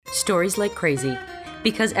stories like crazy.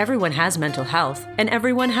 Because everyone has mental health, and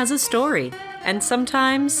everyone has a story. And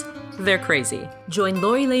sometimes they're crazy. Join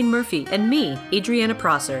Lori Lane Murphy and me, Adriana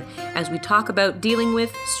Prosser, as we talk about dealing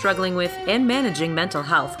with, struggling with, and managing mental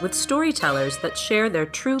health with storytellers that share their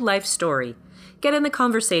true life story. Get in the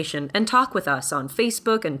conversation and talk with us on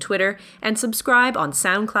Facebook and Twitter, and subscribe on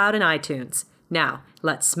SoundCloud and iTunes. Now,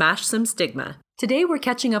 let's smash some stigma. Today we're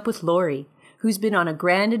catching up with Lori, who's been on a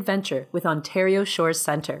grand adventure with Ontario Shores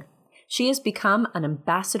Centre. She has become an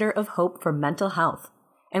ambassador of hope for mental health.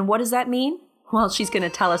 And what does that mean? Well, she's going to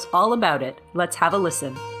tell us all about it. Let's have a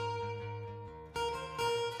listen.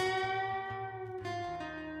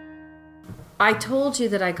 I told you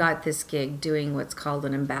that I got this gig doing what's called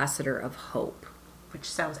an ambassador of hope. Which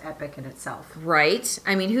sounds epic in itself. Right?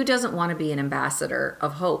 I mean, who doesn't want to be an ambassador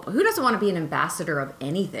of hope? Who doesn't want to be an ambassador of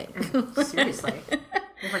anything? Seriously.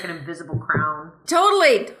 It's like an invisible crown.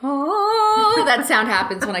 Totally. Oh, that sound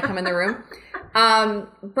happens when I come in the room.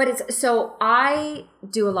 But it's so I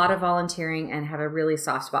do a lot of volunteering and have a really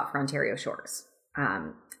soft spot for Ontario Shores,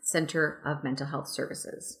 Centre of Mental Health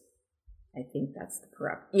Services. I think that's the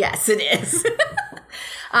correct. Yes, it is.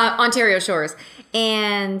 Ontario Shores.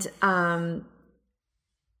 And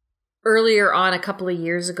earlier on, a couple of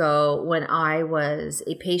years ago, when I was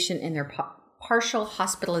a patient in their partial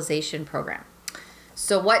hospitalization program.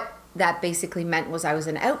 So what that basically meant was I was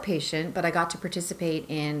an outpatient, but I got to participate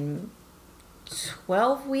in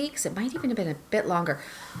 12 weeks, it might even have been a bit longer,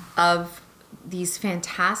 of these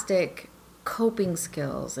fantastic coping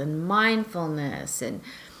skills and mindfulness and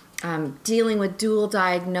dealing with dual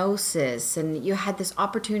diagnosis. And you had this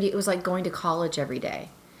opportunity. It was like going to college every day.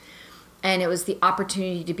 And it was the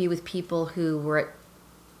opportunity to be with people who were at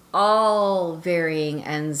all varying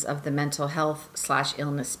ends of the mental health /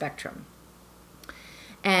 illness spectrum.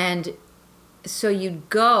 And so you'd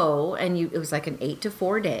go and it was like an 8 to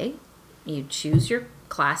 4 day. You choose your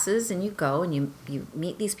classes and you go and you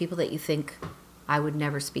meet these people that you think, I would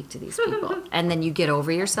never speak to these people. And then you get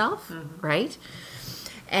over yourself, right?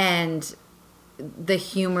 And the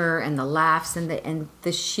humor and the laughs and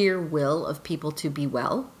the sheer will of people to be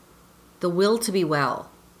well. The will to be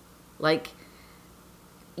well. Like,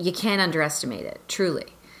 you can't underestimate it, truly.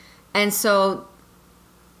 And so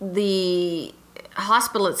the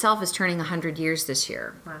hospital itself is turning 100 years this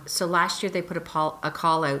year. Wow. So last year they put a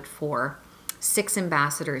call out for 6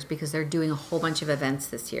 ambassadors because they're doing a whole bunch of events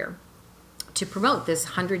this year to promote this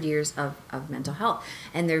 100 years of mental health.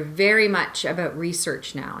 And they're very much about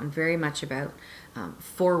research now and very much about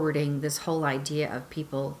forwarding this whole idea of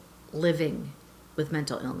people living with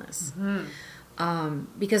mental illness.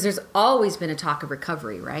 Because there's always been a talk of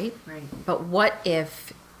recovery, right? Right. But what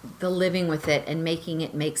if the living with it and making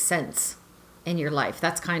it make sense in your life?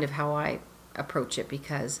 That's kind of how I approach it,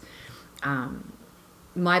 because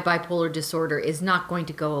my bipolar disorder is not going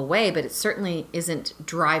to go away, but it certainly isn't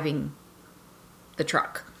driving the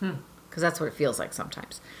truck, because that's what it feels like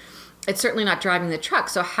sometimes. It's certainly not driving the truck.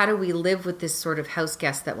 So how do we live with this sort of house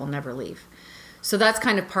guest that will never leave? So that's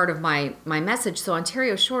kind of part of my message. So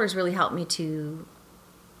Ontario Shores really helped me to,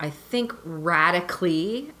 I think,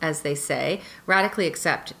 radically, as they say, radically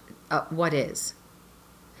accept what is.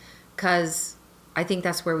 Because I think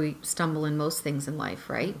that's where we stumble in most things in life,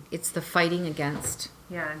 right? It's the fighting against.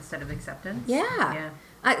 Yeah, instead of acceptance. Yeah.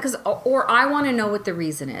 Or I want to know what the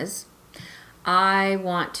reason is. I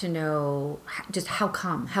want to know just how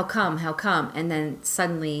come, and then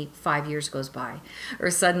suddenly 5 years goes by,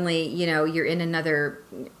 or suddenly, you're in another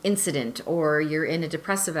incident, or you're in a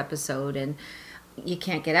depressive episode and you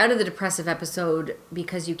can't get out of the depressive episode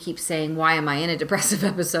because you keep saying, why am I in a depressive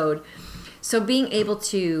episode? So being able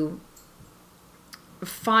to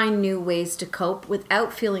find new ways to cope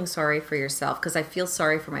without feeling sorry for yourself, because I feel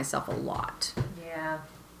sorry for myself a lot. Yeah.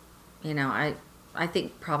 I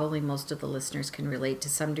think probably most of the listeners can relate to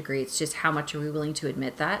some degree. It's just how much are we willing to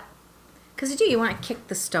admit that? Because you want to kick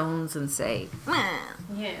the stones and say,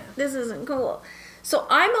 this isn't cool. So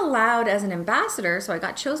I'm allowed as an ambassador, so I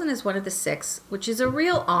got chosen as one of the 6, which is a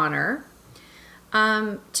real honor,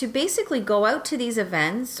 to basically go out to these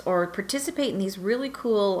events or participate in these really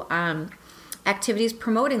cool activities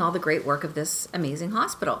promoting all the great work of this amazing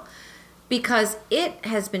hospital. Because it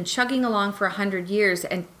has been chugging along for 100 years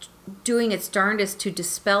and doing its darndest to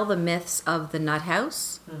dispel the myths of the nut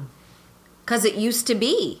house. Because it used to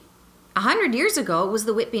be. 100 years ago, it was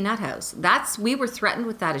the Whitby Nut House. We were threatened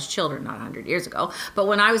with that as children, not 100 years ago. But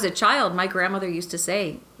when I was a child, my grandmother used to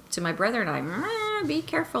say to my brother and I, be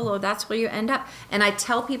careful, or that's where you end up. And I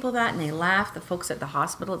tell people that and they laugh. The folks at the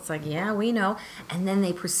hospital, it's like, yeah, we know. And then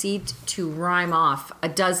they proceed to rhyme off a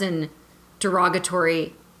dozen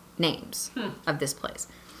derogatory names of this place.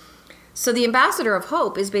 So the ambassador of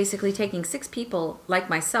hope is basically taking 6 people like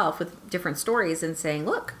myself with different stories and saying,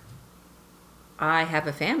 look, I have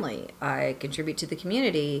a family. I contribute to the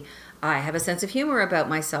community. I have a sense of humor about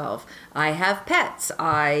myself. I have pets.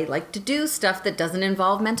 I like to do stuff that doesn't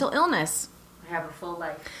involve mental illness. I have a full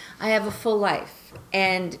life. I have a full life.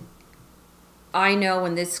 And I know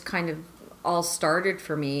when this kind of all started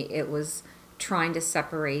for me, it was trying to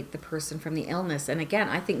separate the person from the illness. And again,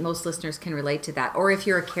 I think most listeners can relate to that. Or if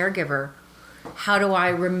you're a caregiver, how do I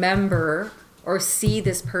remember or see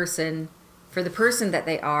this person for the person that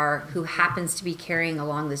they are, who happens to be carrying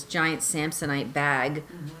along this giant Samsonite bag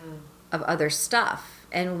of other stuff?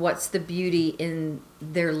 And what's the beauty in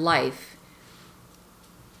their life,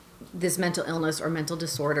 this mental illness or mental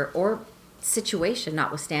disorder or situation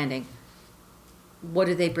notwithstanding? What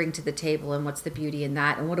do they bring to the table, and what's the beauty in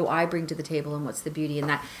that? And what do I bring to the table, and what's the beauty in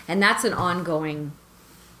that? And that's an ongoing,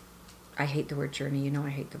 I hate the word journey. You know I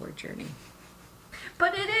hate the word journey.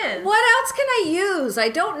 But it is. What else can I use? I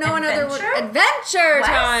don't know another word. Adventure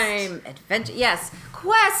time. Adventure. Yes.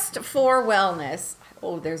 Quest for wellness.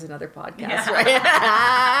 Oh, there's another podcast,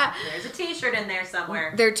 right? There's a t-shirt in there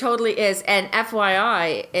somewhere. There totally is. And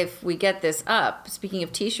FYI, if we get this up, speaking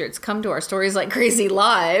of t-shirts, come to our Stories Like Crazy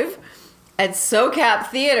Live at SoCap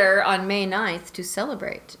Theater on May 9th to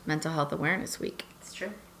celebrate Mental Health Awareness Week. It's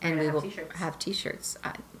true. And we will have t-shirts.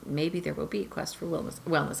 Maybe there will be a Quest for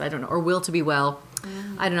Wellness. I don't know. Or Will to Be Well.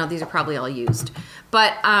 I don't know. These are probably all used.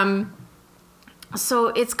 But so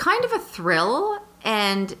it's kind of a thrill,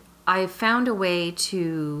 and I found a way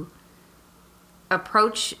to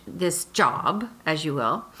approach this job, as you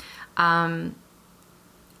will,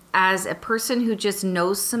 as a person who just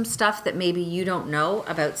knows some stuff that maybe you don't know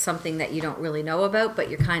about something that you don't really know about, but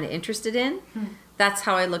you're kind of interested in. That's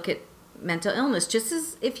how I look at mental illness. Just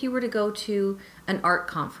as if you were to go to an art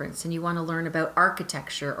conference and you want to learn about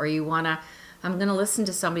architecture, or you want to, I'm going to listen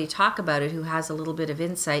to somebody talk about it who has a little bit of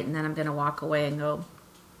insight, and then I'm going to walk away and go,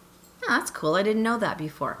 oh, that's cool. I didn't know that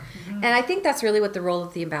before. And I think that's really what the role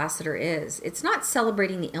of the ambassador is. It's not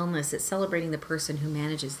celebrating the illness. It's celebrating the person who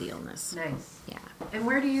manages the illness. Nice. Yeah. And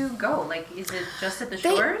where do you go? Like, is it just at the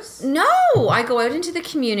shores? No, I go out into the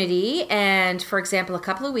community. And for example, a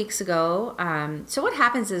couple of weeks ago, so what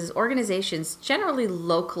happens is organizations, generally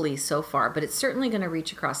locally so far, but it's certainly going to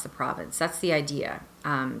reach across the province. That's the idea,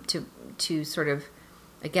 to sort of,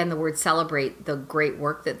 again, the word celebrate the great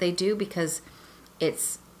work that they do, because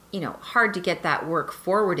it's, hard to get that work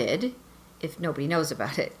forwarded if nobody knows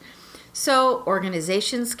about it. So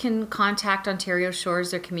organizations can contact Ontario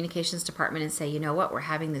Shores, their communications department, and say, you know what, we're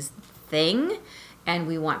having this thing and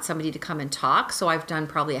we want somebody to come and talk. So I've done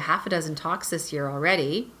probably a half a dozen talks this year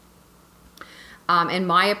already. And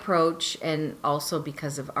my approach, and also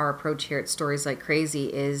because of our approach here at Stories Like Crazy,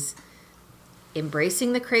 is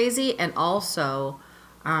embracing the crazy and also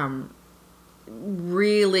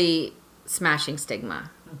really smashing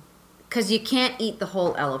stigma. Because you can't eat the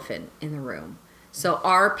whole elephant in the room. So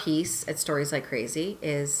our piece at Stories Like Crazy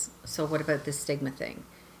is, so what about this stigma thing?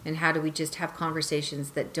 And how do we just have conversations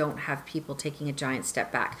that don't have people taking a giant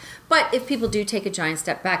step back? But if people do take a giant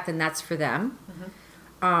step back, then that's for them.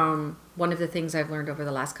 One of the things I've learned over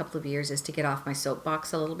the last couple of years is to get off my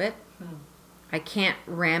soapbox a little bit. I can't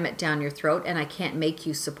ram it down your throat, and I can't make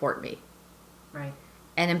you support me. Right.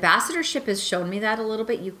 And ambassadorship has shown me that a little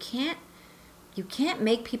bit. You can't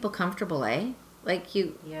make people comfortable, eh? Like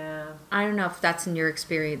Yeah. I don't know if that's in your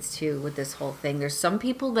experience too with this whole thing. There's some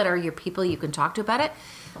people that are your people you can talk to about it,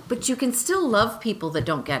 but you can still love people that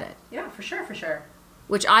don't get it. Yeah, for sure, for sure.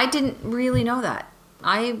 Which I didn't really know that.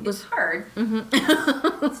 It's hard.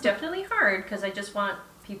 It's definitely hard, because I just want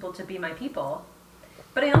people to be my people.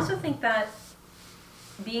 But I also think that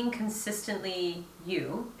being consistently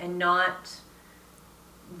you and not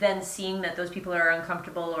then seeing that those people are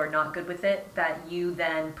uncomfortable or not good with it, that you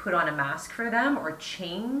then put on a mask for them or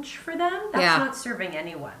change for them, that's not serving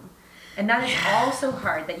anyone. And that is also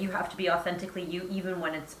hard, that you have to be authentically you even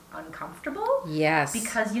when it's uncomfortable. Yes.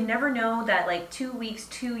 Because you never know that, like, 2 weeks,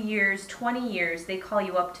 2 years, 20 years, they call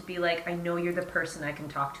you up to be like, I know you're the person I can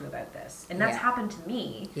talk to about this. And that's happened to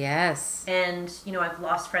me. Yes. And, I've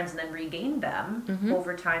lost friends and then regained them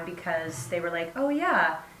over time, because they were like, oh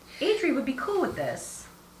yeah, Adri would be cool with this.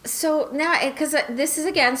 So now, because this is,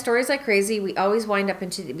 again, Stories Like Crazy, we always wind up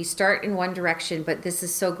we start in one direction, but this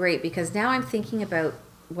is so great because now I'm thinking about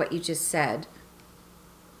what you just said.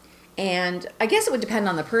 And I guess it would depend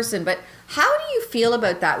on the person, but how do you feel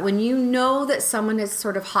about that when you know that someone has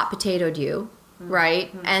sort of hot potatoed you,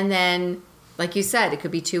 right? And then, like you said, it could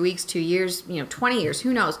be 2 weeks, 2 years, 20 years,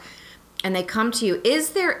 who knows? And they come to you.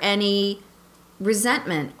 Is there any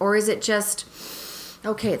resentment, or is it just,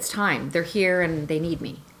 okay, it's time. They're here and they need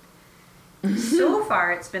me. So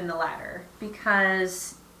far, it's been the latter,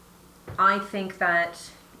 because I think that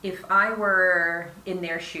if I were in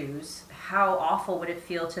their shoes, how awful would it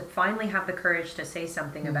feel to finally have the courage to say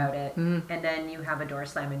something about it, and then you have a door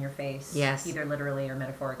slam in your face, Yes. either literally or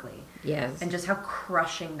metaphorically, Yes. and just how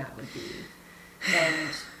crushing that would be,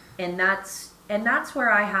 and that's where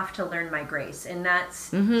I have to learn my grace, and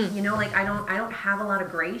that's you know, like I don't have a lot of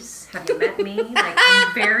grace. Have you met me? Like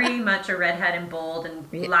I'm very much a redhead and bold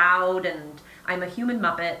and loud, and I'm a human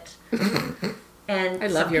muppet. And I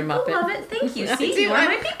love your Muppet. Love it. Thank you. See, you are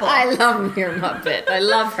my people. I love your Muppet. I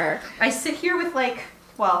love her. I sit here with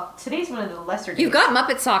well, today's one of the lesser days. You've got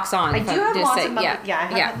Muppet socks on. I do have lots of Muppet. Yeah, Yeah, I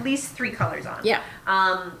have at least 3 colors on. Yeah.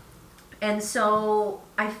 And so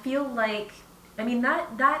I feel like, I mean,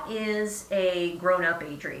 that is a grown-up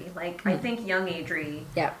Adri. Like, I think young Adri,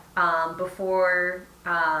 Yeah. before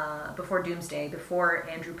Doomsday, before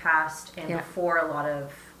Andrew passed, and before a lot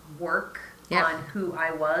of work on who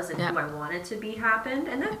I was and who I wanted to be happened,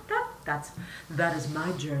 and that is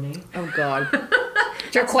my journey. Oh God.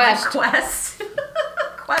 It's your That's quest. my quest.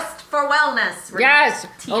 Quest for wellness. Yes.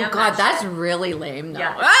 TM Oh God, that that's shit. really lame though.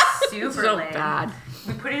 Yeah, super so lame. bad.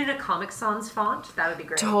 We put it in a Comic Sans font. That would be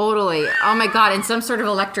great. Totally. Oh my God, and some sort of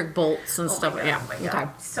electric bolts and stuff. Oh my God, Yeah. oh my God.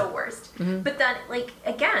 Okay. So worst. But then, like,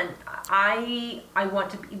 again, I want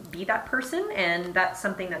to be that person, and that's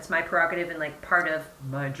something that's my prerogative and like part of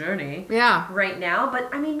my journey. Yeah. Right now, but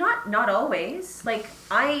I mean, not always. Like,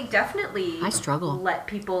 I definitely I struggle. let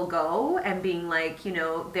people go and being like, you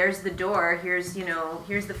know, there's the door. Here's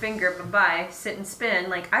the finger. Bye bye. Sit and spin.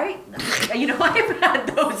 Like I've had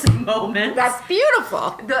those moments. That's beautiful.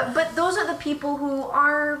 But those are the people who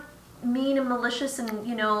are mean and malicious and,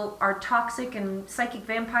 you know, are toxic and psychic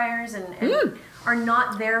vampires and are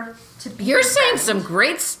not there to be. You're saying some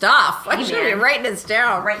great stuff. I should be man. writing this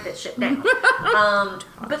down. Write that shit down.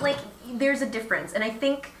 But like, there's a difference. And I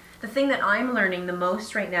think the thing that I'm learning the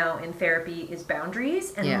most right now in therapy is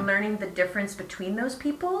boundaries, and learning the difference between those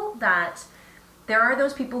people. That there are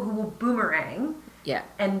those people who will boomerang. Yeah.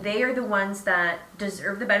 And they are the ones that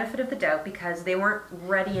deserve the benefit of the doubt because they weren't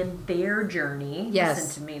ready in their journey. Yes.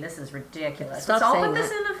 Listen to me, this is ridiculous. Stop Let's all saying put this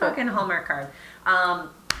that. in a fucking Hallmark card.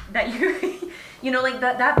 That you know, like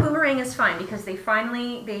that boomerang is fine because they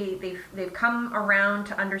finally they've come around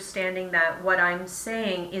to understanding that what I'm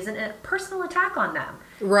saying isn't a personal attack on them.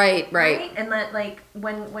 Right. And that, like,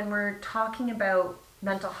 when we're talking about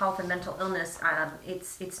mental health and mental illness,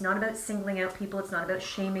 it's not about singling out people. It's not about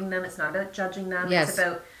shaming them. It's not about judging them. Yes. It's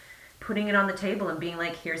about putting it on the table and being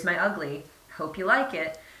like, here's my ugly. Hope you like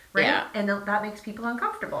it. Right? Yeah. And that makes people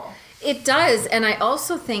uncomfortable. It does. And I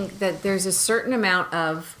also think that there's a certain amount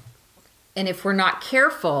of, and if we're not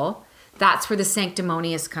careful, that's where the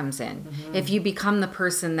sanctimonious comes in. If you become the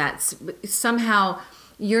person that's somehow,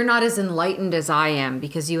 you're not as enlightened as I am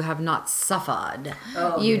because you have not suffered.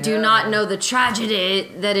 You do not know the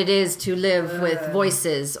tragedy that it is to live with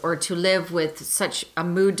voices, or to live with such a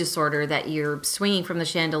mood disorder that you're swinging from the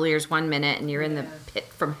chandeliers one minute and you're in the pit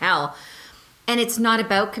from hell. And it's not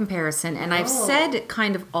about comparison. And I've said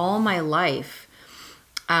kind of all my life,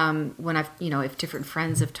 when I've, you know, if different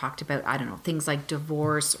friends have talked about, I don't know, things like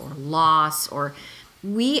divorce or loss, or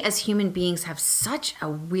we as human beings have such a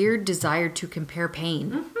weird desire to compare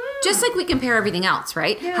pain. Just like we compare everything else,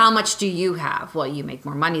 right? Yeah. How much do you have? Well, you make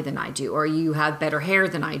more money than I do, or you have better hair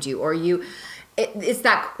than I do, or it's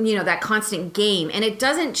that, you know, that constant game. And it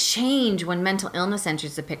doesn't change when mental illness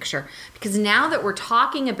enters the picture, because now that we're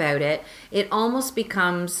talking about it, it almost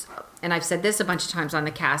becomes, and I've said this a bunch of times on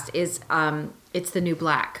the cast, is it's the new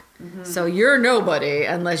black. So you're nobody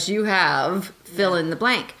unless you have fill in the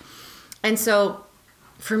blank. And so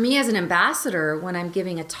for me as an ambassador, when I'm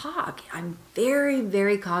giving a talk, I'm very,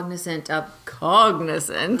 very cognizant of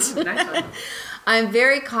I'm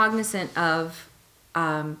very cognizant of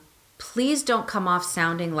please don't come off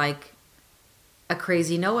sounding like a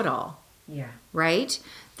crazy know-it-all. Yeah. Right?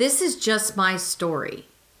 This is just my story.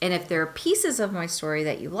 And if there are pieces of my story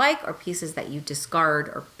that you like, or pieces that you discard,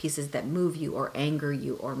 or pieces that move you or anger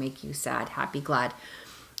you or make you sad, happy, glad,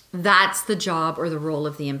 that's the job or the role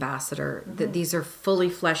of the ambassador. That these are fully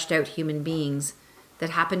fleshed out human beings that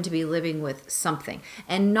happen to be living with something.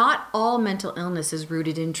 And not all mental illness is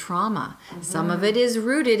rooted in trauma. Some of it is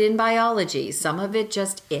rooted in biology. Some of it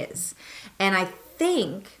just is. And I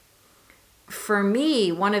think for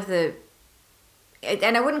me, one of the,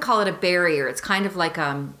 and I wouldn't call it a barrier, it's kind of like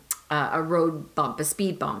a road bump, a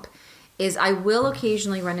speed bump, is I will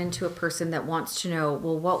occasionally run into a person that wants to know,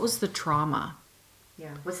 well, what was the trauma?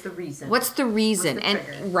 Yeah. What's the reason? What's the reason? What's the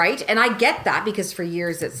trigger? And right, and I get that because for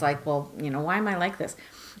years it's like, well, why am I like this?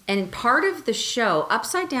 And part of the show,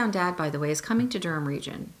 Upside Down Dad, by the way, is coming to Durham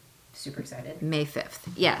Region. Super excited. May 5th.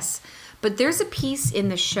 Yes. But there's a piece in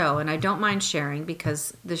the show, and I don't mind sharing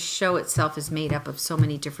because the show itself is made up of so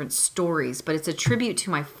many different stories, but it's a tribute to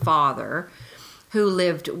my father who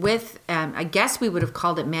lived with, I guess we would have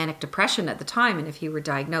called it manic depression at the time, and if he were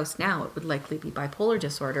diagnosed now, it would likely be bipolar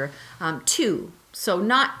disorder 2. So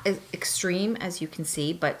not as extreme as you can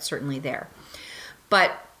see, but certainly there.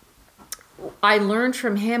 But I learned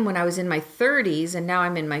from him when I was in my 30s, and now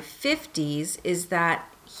I'm in my 50s, is that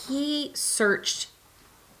he searched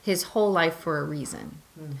his whole life for a reason.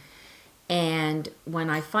 And when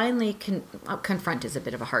I finally, confront is a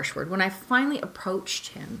bit of a harsh word, when I finally approached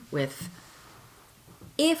him with,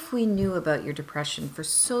 if we knew about your depression for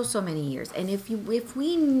so many years, and if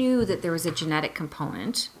we knew that there was a genetic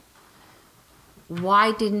component,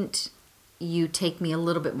 why didn't you take me a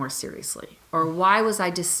little bit more seriously? Or why was I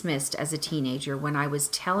dismissed as a teenager when I was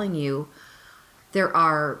telling you there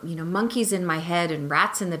are, monkeys in my head and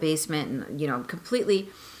rats in the basement and, completely,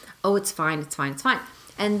 oh, it's fine, it's fine, it's fine.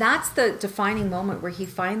 And that's the defining moment where he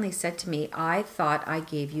finally said to me, I thought I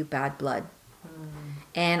gave you bad blood.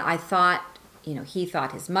 And I thought, he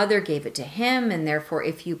thought his mother gave it to him, and therefore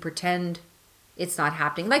if you pretend it's not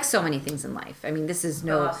happening, like so many things in life. I mean, this is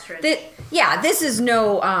no, this is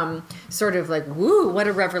no sort of like, woo, what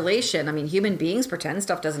a revelation. I mean, human beings pretend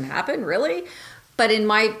stuff doesn't happen, really? But in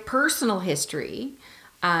my personal history,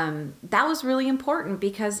 that was really important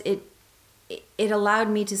because it allowed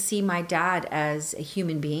me to see my dad as a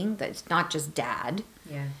human being, that's not just dad,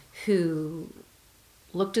 who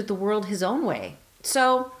looked at the world his own way.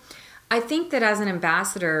 So I think that as an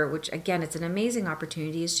ambassador, which again, it's an amazing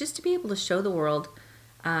opportunity, is just to be able to show the world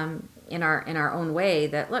in our own way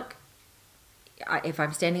that, look, if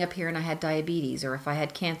I'm standing up here and I had diabetes, or if I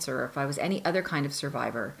had cancer, or if I was any other kind of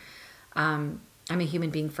survivor, I'm a human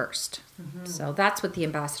being first. So that's what the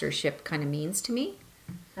ambassadorship kind of means to me.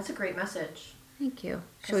 That's a great message. Thank you.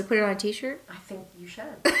 Shall we put it on a t-shirt? I think you should.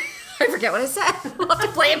 I forget what I said. We'll have to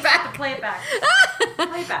play it back. Play it back.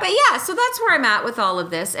 Play it back. But yeah, so that's where I'm at with all of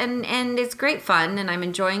this. And it's great fun, and I'm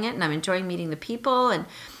enjoying it, and I'm enjoying meeting the people,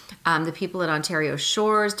 and the people at Ontario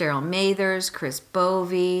Shores, Daryl Mathers, Chris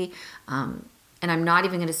Bovey, and I'm not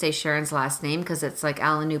even going to say Sharon's last name because it's like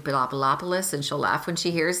Alanupilopoulos, and she'll laugh when she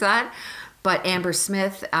hears that. But Amber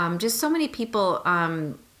Smith, just so many people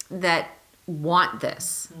that want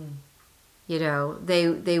this.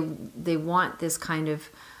 They want this kind of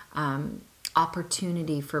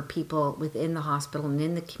opportunity for people within the hospital and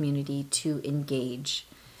in the community to engage.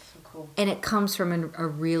 So cool. And it comes from a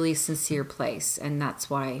really sincere place, and that's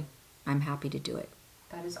why I'm happy to do it.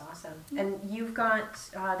 That is awesome. And you've got,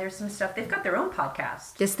 there's some stuff, they've got their own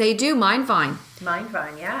podcast. Yes, they do. Mindvine.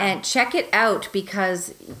 Mindvine, yeah. And check it out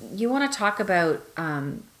because you want to talk about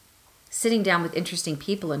sitting down with interesting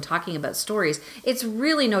people and talking about stories. It's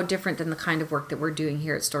really no different than the kind of work that we're doing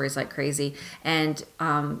here at Stories Like Crazy. And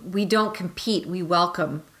we don't compete. We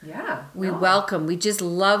welcome. Yeah. We welcome. We just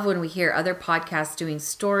love when we hear other podcasts doing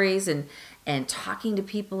stories and talking to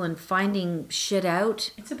people and finding shit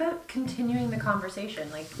out. It's about continuing the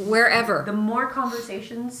conversation. Like wherever. The more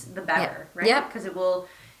conversations, the better, right? Yep. Because it will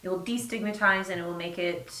destigmatize, and it will make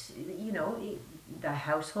it, the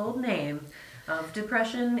household name of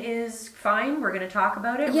depression is fine. We're going to talk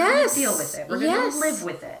about it. Yes. We're going to deal with it. We're going to live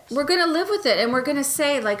with it. We're going to live with it. And we're going to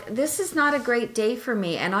say, like, this is not a great day for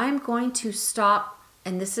me. And I'm going to stop.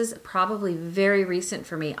 And this is probably very recent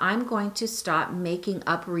for me. I'm going to stop making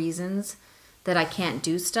up reasons that I can't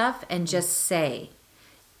do stuff and just say,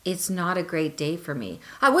 it's not a great day for me.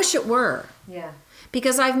 I wish it were. Yeah.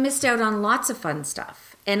 Because I've missed out on lots of fun stuff.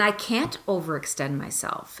 And I can't overextend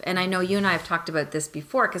myself. And I know you and I have talked about this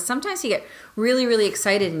before, because sometimes you get really, really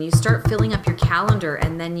excited and you start filling up your calendar,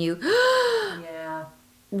 and then you... yeah.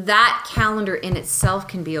 That calendar in itself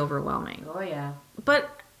can be overwhelming. Oh, yeah.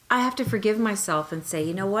 But I have to forgive myself and say,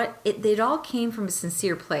 you know what? It all came from a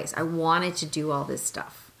sincere place. I wanted to do all this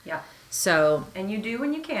stuff. Yeah. So... And you do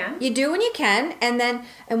when you can. You do when you can.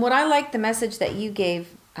 And what I like, the message that you gave,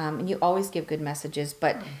 and you always give good messages,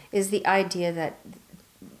 but is the idea that...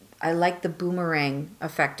 I like the boomerang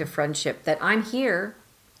effect of friendship, that I'm here.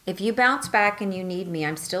 If you bounce back and you need me,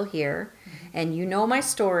 I'm still here. Mm-hmm. And you know my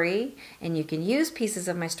story, and you can use pieces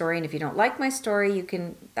of my story. And if you don't like my story,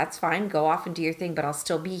 that's fine. Go off and do your thing, but I'll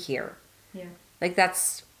still be here. Yeah. Like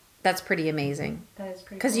that's That's pretty amazing. That is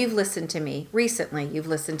pretty Because cool. you've listened to me recently. You've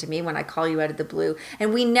listened to me when I call you out of the blue.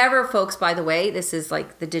 And we never, folks, by the way, this is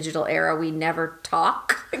like the digital era. We never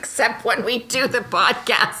talk except when we do the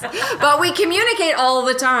podcast. But we communicate all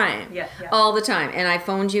the time. Yeah. All the time. And I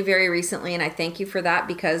phoned you very recently, and I thank you for that,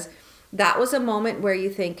 because that was a moment where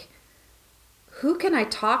you think, who can I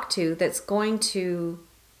talk to that's going to,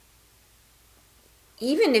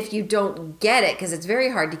 even if you don't get it, because it's very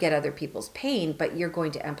hard to get other people's pain, but you're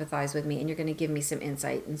going to empathize with me and you're going to give me some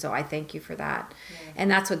insight. And so I thank you for that. Yeah. And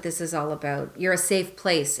that's what this is all about. You're a safe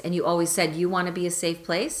place. And you always said you want to be a safe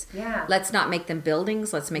place. Yeah. Let's not make them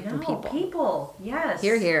buildings. Let's make them people. People. Yes.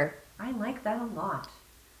 Hear, hear. I like that a lot.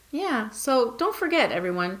 Yeah. So don't forget,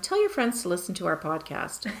 everyone, tell your friends to listen to our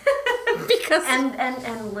podcast. Because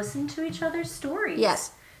and listen to each other's stories.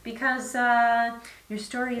 Yes. Because your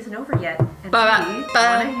story isn't over yet, and we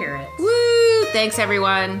want to hear it. Woo! Thanks,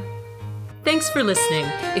 everyone. Thanks for listening.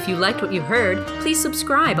 If you liked what you heard, please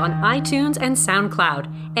subscribe on iTunes and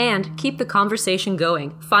SoundCloud. And keep the conversation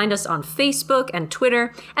going. Find us on Facebook and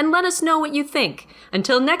Twitter, and let us know what you think.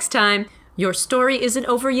 Until next time, your story isn't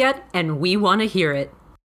over yet, and we want to hear it.